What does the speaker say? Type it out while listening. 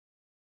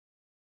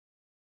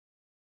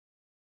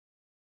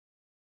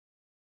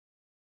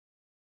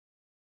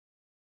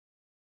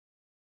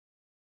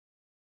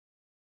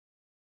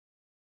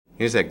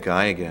Here's that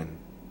guy again.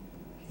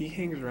 He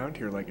hangs around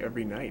here like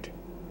every night.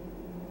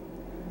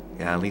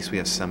 Yeah, at least we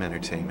have some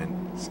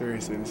entertainment.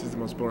 Seriously, this is the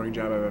most boring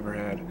job I've ever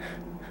had.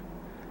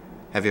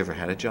 Have you ever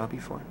had a job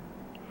before?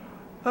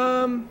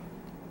 Not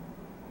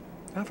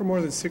for more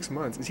than 6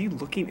 months. Is he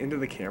looking into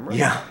the camera?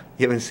 Yeah.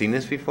 You haven't seen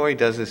this before? He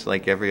does this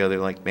like every other,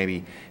 like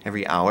maybe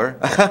every hour.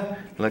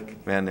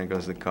 Look, man, there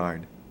goes the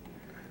card.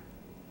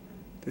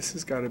 This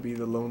has got to be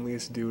the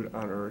loneliest dude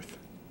on earth.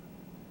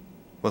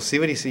 Well, see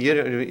what he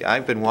sees.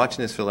 I've been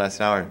watching this for the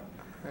last hour.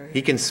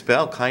 He can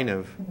spell, kind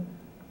of.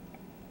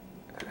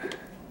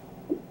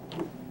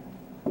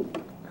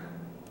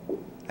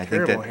 I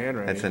think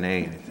that's an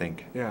A, I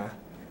think. Yeah.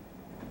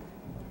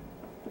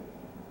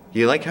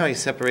 You like how he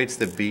separates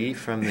the B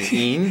from the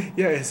een?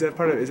 Yeah, is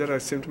that a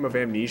symptom of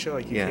amnesia?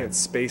 Like you can't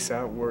space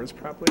out words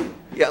properly?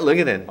 Yeah, look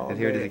at it. And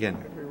here it is again.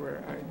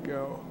 Everywhere I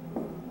go.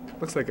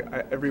 Looks like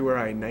everywhere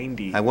I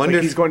 90. I wonder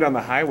like he's going down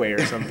the highway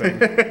or something.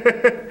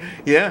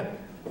 Yeah.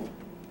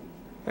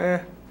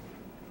 I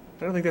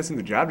don't think that's in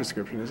the job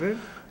description, is it?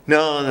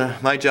 No,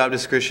 my job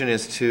description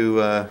is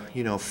to,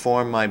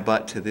 form my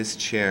butt to this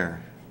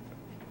chair.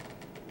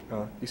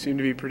 Oh, you seem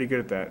to be pretty good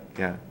at that.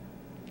 Yeah.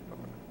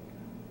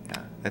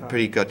 Yeah, that's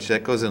pretty good.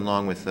 That goes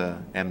along with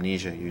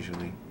amnesia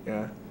usually.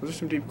 Yeah, those are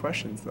some deep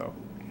questions, though.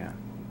 Yeah.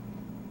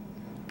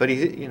 But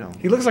he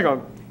looks like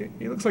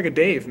a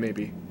Dave,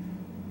 maybe.